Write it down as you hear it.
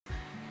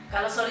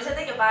Καλώς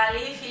ορίσατε και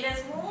πάλι φίλες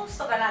μου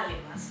στο κανάλι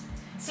μας.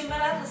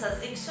 Σήμερα θα σας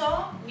δείξω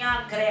μια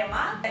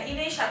κρέμα,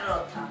 είναι η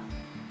Σαρλότα.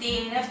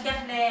 Την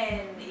έφτιαχνε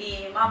η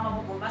μάμα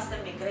μου που είμαστε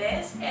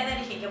μικρές, δεν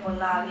είχε και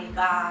πολλά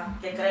γλυκά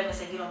και κρέμες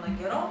εκείνον τον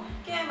καιρό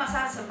και μας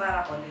άρεσε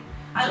πάρα πολύ.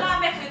 Αλλά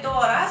μέχρι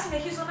τώρα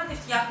συνεχίζω να τη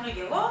φτιάχνω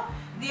κι εγώ,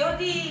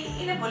 διότι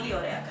είναι πολύ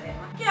ωραία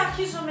κρέμα. Και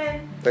αρχίζουμε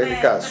με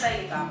τα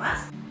υλικά μας.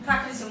 Θα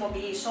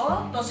χρησιμοποιήσω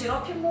το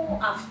σιρόπι μου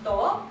αυτό,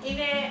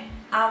 είναι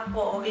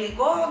από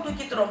γλυκό του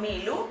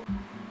κιτρομήλου.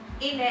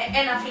 Είναι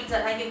ένα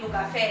φλιτζανάκι του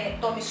καφέ,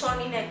 το μισό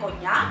είναι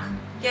κονιάκ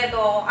και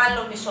το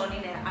άλλο μισό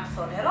είναι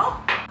ανθόνερο.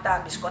 Τα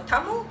μπισκότα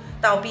μου,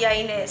 τα οποία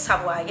είναι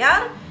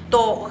σαβουαγιάρ,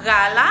 το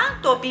γάλα,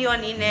 το οποίο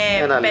είναι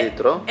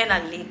ένα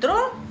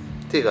λίτρο.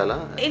 Τι γάλα?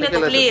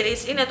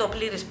 Είναι το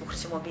πλήρης που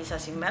χρησιμοποίησα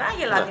σήμερα,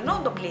 γελαδινό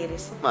το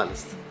πλήρης.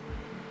 Μάλιστα.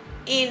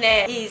 Είναι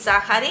η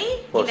ζάχαρη,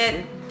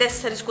 είναι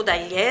 4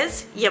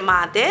 κουταλιές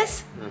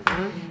γεμάτες.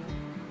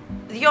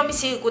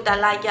 2,5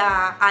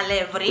 κουταλάκια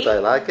αλεύρι,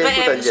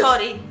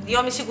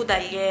 2,5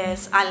 κουταλιές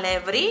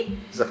αλεύρι,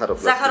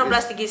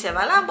 ζαχαροπλαστικής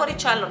έβαλα, μπορεί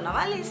κι άλλο να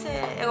βάλεις,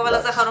 εγώ βάλα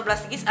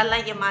ζαχαροπλαστικής αλλά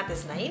γεμάτες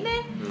να είναι,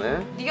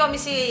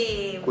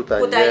 2,5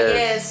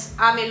 κουταλιές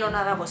άμυλο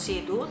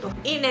αραβοσίτου,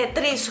 είναι 3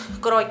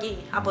 κρόκοι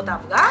από τα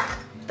αυγά,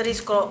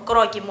 3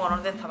 κρόκοι μόνο,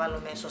 δεν θα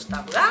βάλω μέσα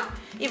στα αυγά,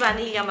 η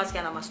βανίλια μας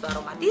για να μας το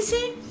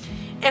αρωματίσει.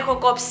 Έχω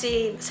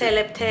κόψει σε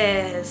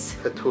λεπτές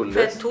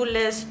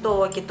φετούλες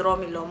το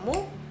κιτρόμιλο μου,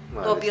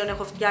 το οποίο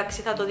έχω φτιάξει,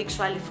 θα το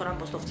δείξω άλλη φορά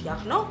πώς το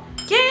φτιάχνω.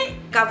 Και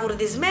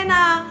καβουρδισμένα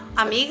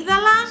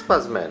αμύγδαλα.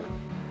 Σπασμένα.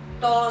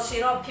 Το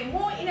σιρόπι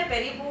μου είναι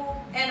περίπου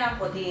ένα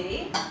ποτήρι.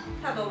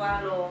 Θα το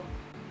βάλω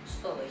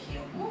στο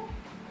δοχείο μου.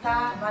 Θα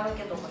βάλω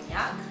και το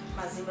κονιάκ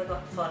μαζί με το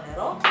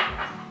ανθόνερο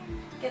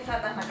και θα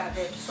τα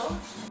ανακατέψω.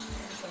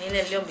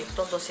 Είναι λίγο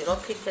μπιχτό το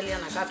σιρόπι, θέλει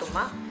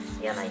ανακάτωμα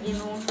για να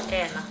γίνουν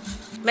ένα.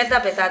 Μετά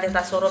πετάτε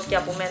τα σιρόπια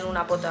που μένουν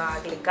από τα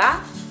γλυκά.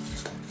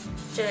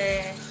 Και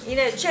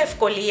είναι και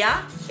ευκολία,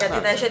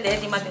 γιατί τα έχετε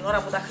έτοιμα την ώρα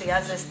που τα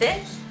χρειάζεστε,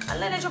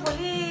 αλλά είναι και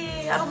πολύ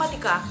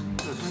αρωματικά.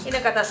 Είναι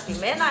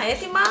καταστημένα,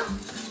 έτοιμα,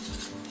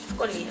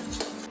 ευκολία.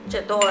 Και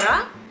τώρα,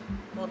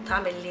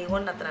 βουτάμε λίγο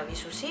να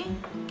τραβήσουσει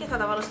και θα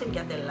τα βάλω στην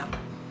πιατέλα.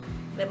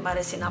 Δεν μ'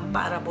 αρέσει να είναι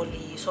πάρα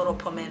πολύ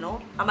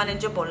ισορροπωμένο, άμα είναι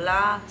και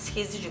πολλά,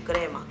 σχίζει και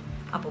κρέμα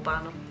από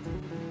πάνω.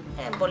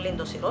 Πολύ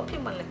το σιρόπι,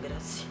 αλλά δεν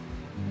πειράζει.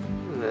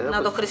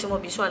 Να το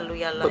χρησιμοποιήσω αλλού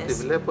για άλλα. Ό,τι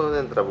βλέπω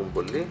δεν τραβούν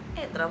πολύ.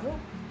 Τραβούν.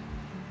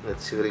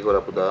 Έτσι γρήγορα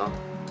που τα...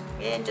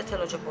 Δεν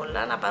θέλω και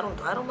πολλά να πάρουν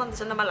το άρωμα,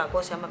 δεν να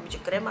μαλακώσει, άμα μπει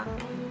κρέμα,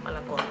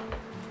 μαλακώνω.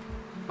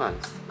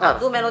 Μάλιστα. Να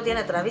δούμε ότι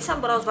είναι τραβήσαν,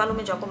 μπορούμε να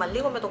βάλουμε και ακόμα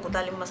λίγο με το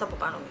κουτάλι μας από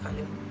πάνω,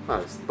 Μιχαλή μου.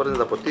 Μάλιστα, μπορείς να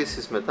τα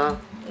ποτίσεις μετά.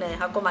 Ναι,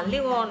 ακόμα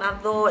λίγο να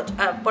δω,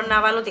 μπορεί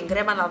να βάλω την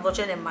κρέμα να δω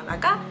και είναι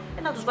μαλακά,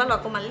 να τους βάλω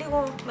ακόμα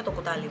λίγο με το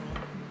κουτάλι μου.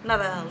 Να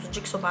τα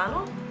τζίξω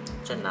πάνω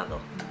και να δω.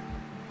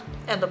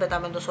 Δεν το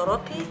πετάμε το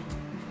σιρόπι,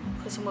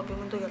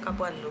 χρησιμοποιούμε το για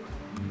κάπου αλλού.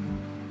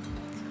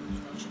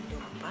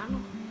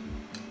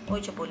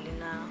 Όχι και πολύ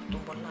να τούν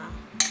πολλά.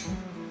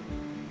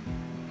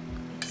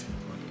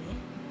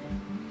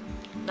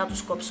 Να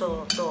τους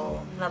κόψω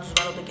να τους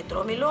βάλω το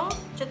κιτρόμιλο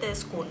και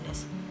τις κούνες.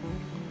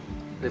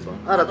 Λοιπόν,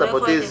 άρα τα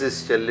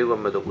ποτίζεις και λίγο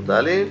με το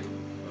κουτάλι.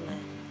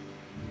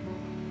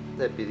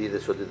 Ναι. Επειδή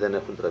είδες ότι δεν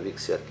έχουν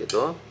τραβήξει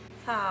αρκετό.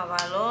 Θα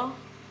βάλω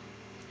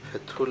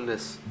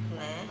φετούλες.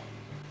 Ναι.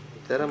 Η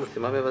μητέρα μου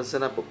θυμάμαι έβαζε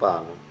ένα από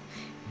πάνω.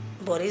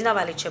 Μπορείς να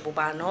βάλεις και από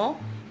πάνω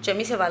και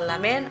εμείς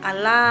εβαλάμε,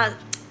 αλλά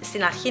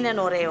στην αρχή είναι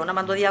ωραίο,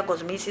 να το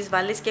διακοσμήσεις,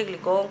 βάλεις και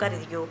γλυκό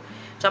καρυδιού.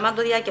 Και άμα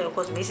το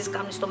διακοσμήσεις,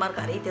 κάνεις το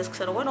μαργαρίτες,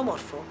 ξέρω εγώ, είναι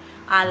όμορφο.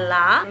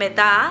 Αλλά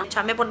μετά,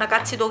 και μπορεί να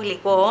κάτσει το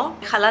γλυκό,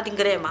 χαλά την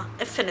κρέμα.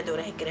 Φαίνεται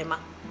ωραία η κρέμα.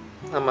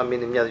 Άμα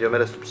μείνει 1-2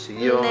 μέρες στο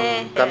ψυγείο,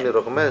 κάνει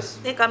ρογμές.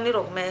 Κάνει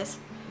ρογμές.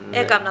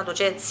 Έκανα το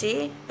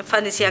έτσι,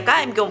 εμφανισιακά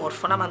είναι πιο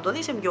όμορφο. Να το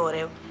δεις, είναι πιο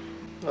ωραίο.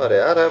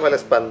 Ωραία, άρα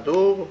έβαλες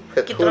παντού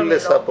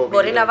φετούλες από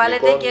μπορεί να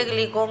βάλετε και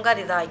γλυκό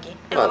καρυδάκι.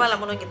 Εγώ βάλα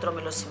μόνο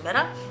κιτρόμιλο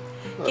σήμερα.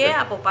 Και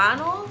από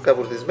πάνω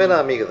καβουρδισμένα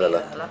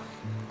αμύγδαλα.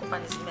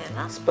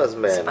 Κουπανισμένα,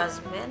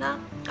 σπασμένα,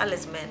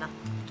 αλεσμένα.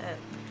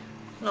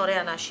 Είναι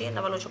ωραία να έχει,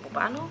 να βάλω και από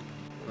πάνω.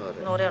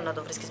 Είναι ωραίο να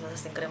το βρίσκεις μέσα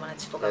στην κρέμα,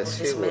 έτσι το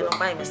καβουρδισμένο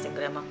πάει μες στην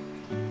κρέμα.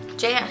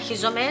 Και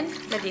αρχίζουμε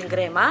με την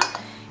κρέμα.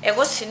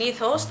 Εγώ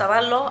συνήθως τα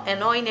βάλω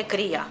ενώ είναι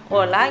κρύα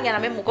όλα για να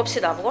μην μου κόψει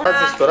τα αυγό.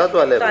 Βάζεις τώρα το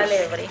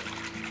αλεύρι.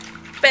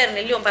 Παίρνει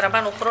λίγο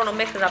παραπάνω χρόνο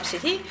μέχρι να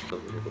ψηθεί.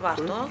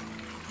 Βάρτο.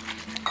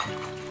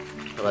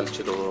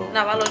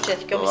 Να βάλω και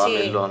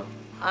 2,5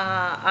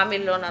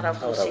 άμυλο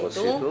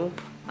αραβοσίτου.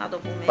 Να το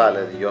πούμε. Πάλι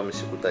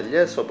 2,5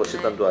 κουταλιές όπως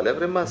ήταν το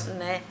αλεύρι μας.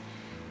 Ναι.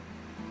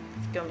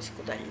 2,5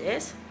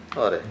 κουταλιές.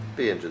 Ωραία.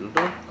 Πήγαινε και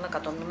τούτο. Να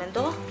κατώνουμε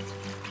το.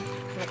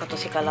 Να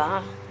κατώθει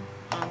καλά.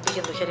 Αν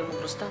πήγαινε το χέρι μου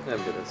μπροστά.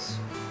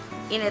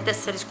 Είναι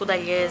 4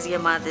 κουταλιές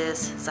γεμάτες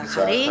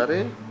ζάχαρη.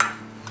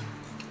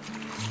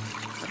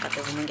 Να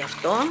κατεβούμε και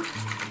αυτό.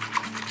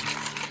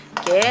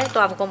 Και το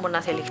αυγό μου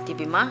να θέλει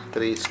χτύπημα. 3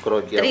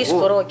 κρόκοι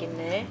αυγού. 3 κρόκοι,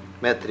 ναι.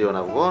 Μέτριον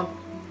αυγό.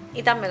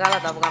 Ήταν μεγάλα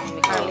τα αυγά μου,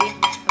 Μιχάλη.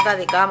 Τα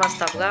δικά μας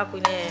τα αυγά που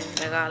είναι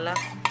μεγάλα.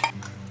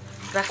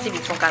 Θα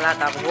χτυπηθώ καλά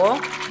τα αυγό.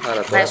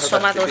 Να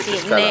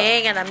εσωματωθεί. Ναι,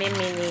 για να μην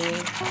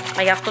μείνει.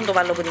 Μα γι' αυτό το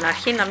βάλω από την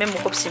αρχή, να μην μου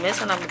κόψει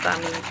μέσα, να μου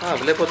κάνει. Α,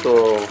 βλέπω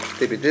το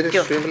χτυπητήρι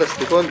σου είναι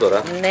πλαστικό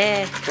τώρα.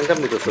 Ναι. Δεν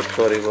κάνει τόσο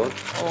θόρυβο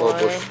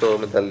όπως το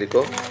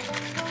μεταλλικό.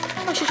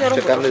 Όχι,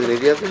 και κάνει την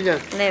ίδια δουλειά.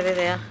 Ναι,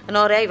 βέβαια. Είναι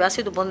ωραία η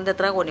βάση του πόντε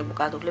τετράγωνη που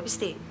κάτω, βλέπεις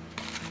τι.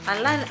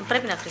 Αλλά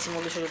πρέπει να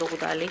χρησιμοποιήσω και το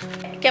κουτάλι.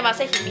 Και μας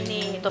έχει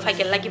μείνει το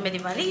φακελάκι με τη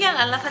βανίλια,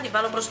 αλλά θα την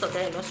βάλω προς το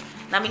τέλος,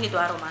 να μείνει το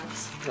άρωμά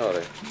της.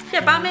 Ωραία.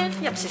 Και πάμε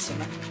για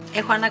ψήσιμο.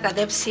 Έχω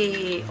ανακατέψει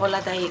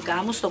όλα τα υλικά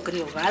μου στο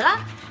κρύο γάλα,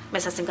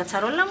 μέσα στην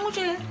κατσαρόλα μου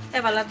και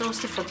έβαλα το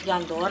στη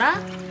φωτιά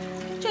τώρα.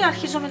 Και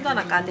αρχίζω με το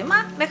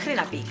ανακάτεμα μέχρι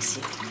να πήξει.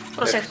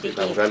 Προσεκτική.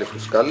 Να βγάλει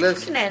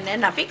φουσκάλες. Ναι,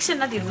 να πήξει,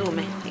 να τη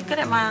δούμε. Η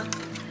κρέμα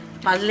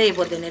μας λέει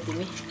πότε είναι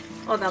έτοιμη.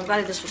 Όταν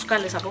βγάλει τις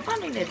φουσκάλες από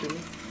πάνω είναι έτοιμη.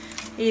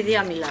 Ήδη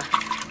αμυλά.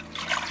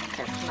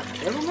 Να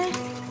κατέβουμε.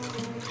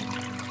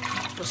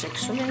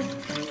 Προσέξουμε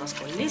να μην μας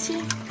κολλήσει.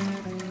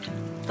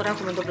 Τώρα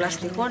έχουμε το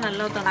πλαστικό,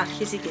 αλλά όταν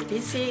αρχίσει και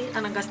πίσει,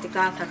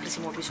 αναγκαστικά θα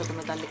χρησιμοποιήσω το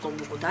μεταλλικό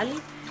μου κουτάλι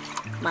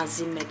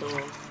μαζί με το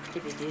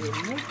χτυπητήρι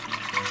μου.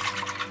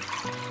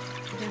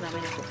 Για να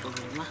μην έχω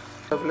πρόβλημα.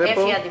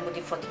 Έφυγα την από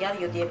τη φωτιά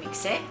διότι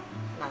έπηξε.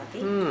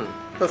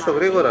 Τόσο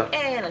γρήγορα.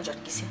 Να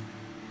τζορκίσει.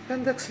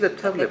 5-6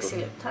 λεπτά βλέπω. 6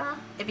 λεπτά.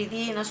 Επειδή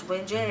να σου πω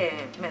είναι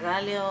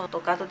μεγάλο το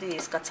κάτω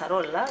της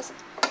κατσαρόλας,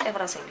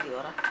 έβρασε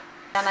γρήγορα.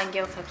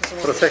 Αναγκαίο θα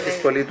χρησιμοποιήσω.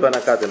 Προσέχεις πολύ το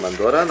ανακάτεμα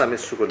τώρα, να μην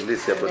σου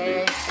κολλήσει από την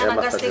έμαθα.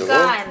 Αναγκαστικά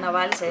να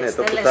βάλεις ναι,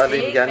 το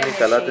κουτάλι πιάνει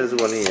καλά τις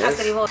γωνίες.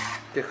 Ακριβώς.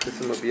 Και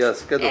χρησιμοποιάς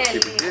και το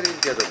χτυπητήρι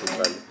και το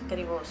κουτάλι.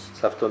 Ακριβώς.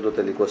 Σε αυτόν το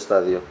τελικό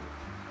στάδιο.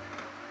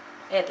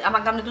 Άμα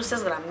κάνουμε τις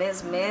γραμμές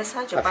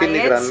μέσα και αφήνει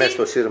πάει γραμμές έτσι,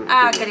 στο σύρμα.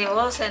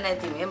 ακριβώς είναι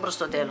έτοιμη, είναι προς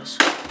το τέλος.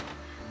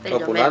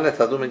 Όπου να είναι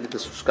θα δούμε και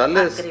τις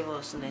φουσκάλες.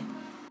 Ακριβώς, ναι.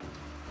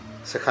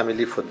 Σε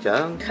χαμηλή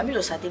φωτιά.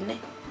 Χαμηλώσα την, ναι.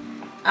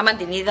 Άμα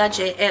την είδα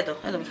και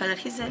εδώ Μιχάλη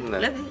αρχίζει, ναι.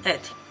 Βλέπει,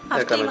 έτσι.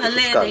 Αυτή μας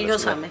λέει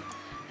τελειώσαμε.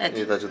 Ναι.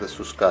 Είδα και τις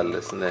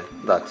φουσκάλες, ναι,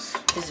 εντάξει.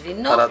 Τη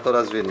σβήνω. Άρα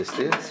τώρα σβήνεις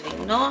τι.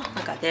 Σβήνω,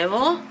 να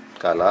κατέβω.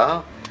 Καλά.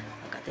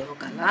 Να κατέβω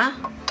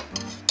καλά.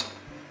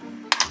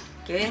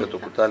 Και το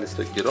κουτάλι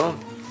στο κυρό.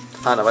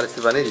 Α, να βάλεις τη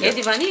βανίλια.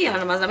 Τη βανίλια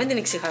να μην την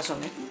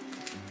εξηχάσουμε.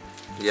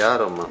 Για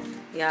άρωμα.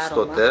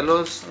 Στο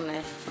τέλος,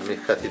 ναι. Να μην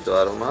χαθεί το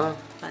άρωμα.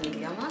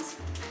 Βανίλια μας.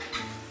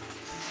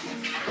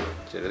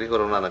 Και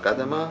γρήγορο να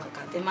ανακάτεμα.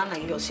 Ανακάτεμα να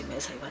λιώσει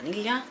μέσα η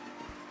βανίλια.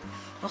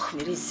 Όχ,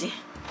 μυρίζει.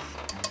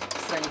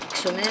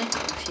 Στραγγίξουμε,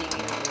 να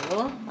φύγει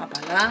εδώ,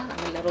 απαλά, να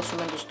μην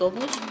λερώσουμε τους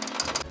τόπους.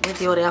 Δεν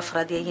τι ωραία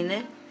φράτη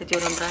έγινε, δεν τι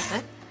ωραία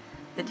μπράχα,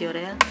 δεν τι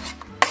ωραία.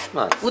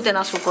 Ούτε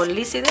να σου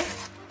κολλήσει, δε.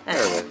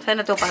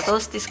 Φαίνεται ο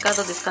πατός της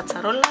κάτω της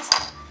κατσαρόλας.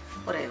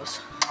 Ωραίος.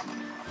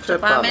 Και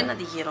πάμε να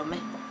τη γύρουμε.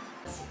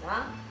 Σιγά,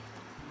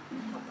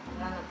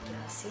 απαλά να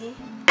πιάσει.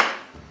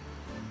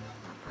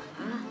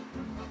 Απαλά.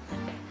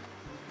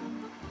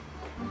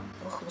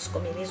 Μου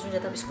σκομυρίζουν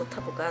για τα μπισκότα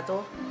από κάτω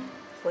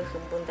που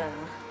έχουν τα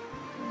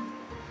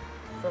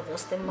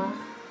προδόστεμα,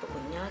 το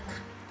κονιάκ,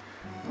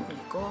 το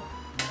γλυκό,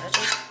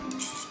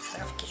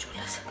 γράφει και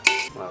κιόλας.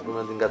 Να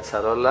δούμε την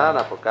κατσαρόλα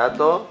από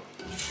κάτω.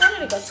 Δεν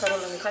είναι η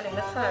κατσαρόλα, Μιχάλη,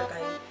 δεν θα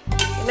κάνει.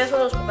 Η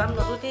μέθοδος που κάνω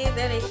τούτη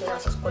δεν έχει να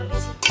σας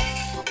κολλήσει.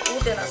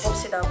 Ούτε να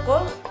κόψει τα αυγό.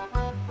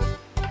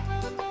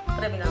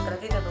 Πρέπει να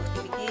κρατείτε το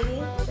χτυπητήρι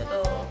και το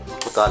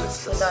κουτάλι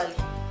σας.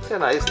 Και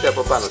να είστε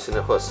από πάνω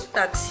συνεχώς.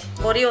 Εντάξει,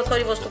 μπορεί ο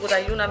θόρυβος του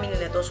κουταλιού να μην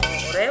είναι τόσο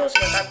ωραίος,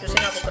 για κάποιους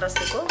είναι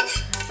αποκραστικό,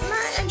 αλλά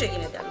δεν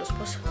γίνεται άλλος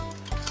πώς.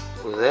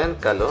 Ουδέν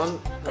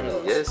καλών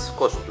αμυγές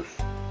κόστους.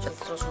 Και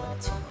θα τρώσουμε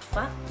έτσι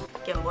μορφά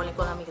και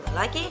εμβόλικο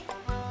αμύγδαλάκι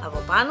από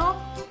πάνω.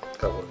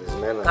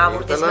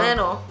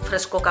 Καβουρδισμένο,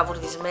 φρεσκό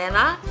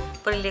καβουρδισμένα,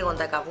 πριν λίγο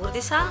τα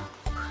καβούρδισα,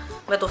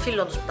 με το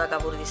φύλλο τους που τα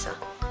καβούρδισα.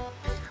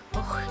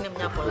 Είναι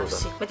μια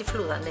απόλαυση, με τη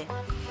φλούδα, ναι.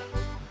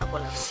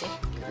 Απόλαυση.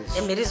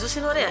 Μυρίζουν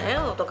είναι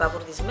ωραία, το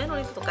καβουρδισμένο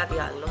ή το κάτι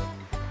άλλο.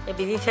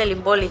 Επειδή θέλει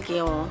μπόλικη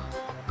ο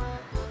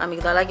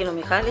αμυγδαλάκι ο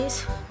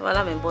Μιχάλης,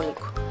 βάλαμε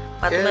μπόλικο.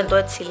 Πατούμε το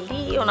έτσι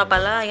λίγο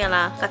απαλά για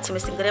να κάτσει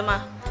μες στην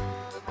κρέμα.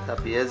 Θα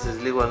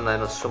πιέζεις λίγο να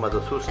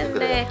ενσωματωθούν στην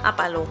κρέμα. Ναι,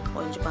 απαλό,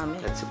 όχι πάμε.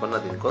 Έτσι μπορεί να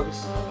την κόβεις,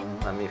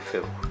 να μην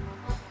φεύγουν.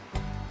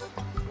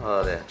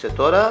 Ωραία. Και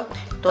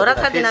τώρα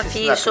θα την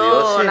αφήσω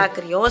να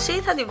κρυώσει,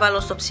 θα την βάλω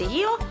στο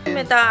ψυγείο.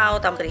 Μετά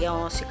όταν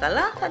κρυώσει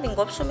καλά θα την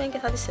κόψουμε και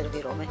θα τη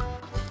σερβίρουμε.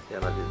 Για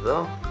να τη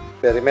δω.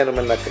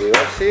 Περιμένουμε να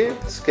κρυώσει,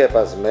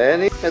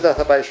 σκεπασμένη. Μετά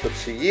θα πάει στο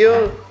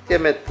ψυγείο και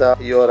μετά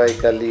η ώρα η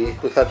καλή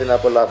που θα την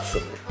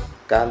απολαύσουμε.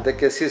 Κάντε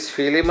και εσείς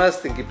φίλοι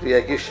μας την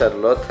Κυπριακή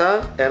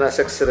Σαρλότα, ένας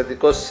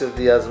εξαιρετικός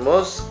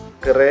συνδυασμός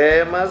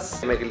κρέμας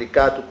με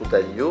γλυκά του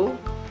κουταλιού.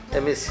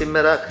 Εμείς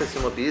σήμερα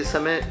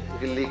χρησιμοποιήσαμε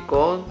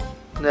γλυκό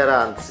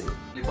νεράντζι.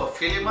 Λοιπόν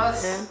φίλοι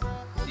μας,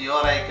 η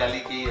ώρα η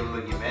καλή και η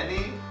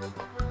ευλογημένη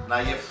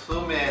να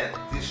γευθούμε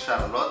τη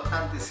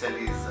Σαρλότα της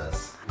Ελίζας.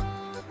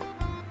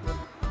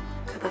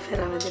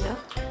 Καταφέραμε δηλαδή.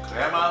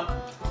 Κρέμα,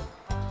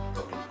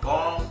 το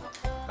γλυκό,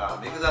 τα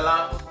αμύγδαλα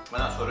με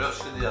ένας ωραίος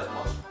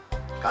συνδυασμός.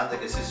 Κάντε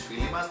και εσείς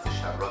φίλοι μας τη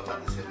Σαρλότα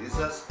της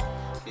Ελίζας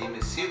και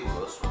είμαι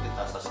σίγουρος ότι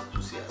θα σας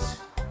ενθουσιάσει.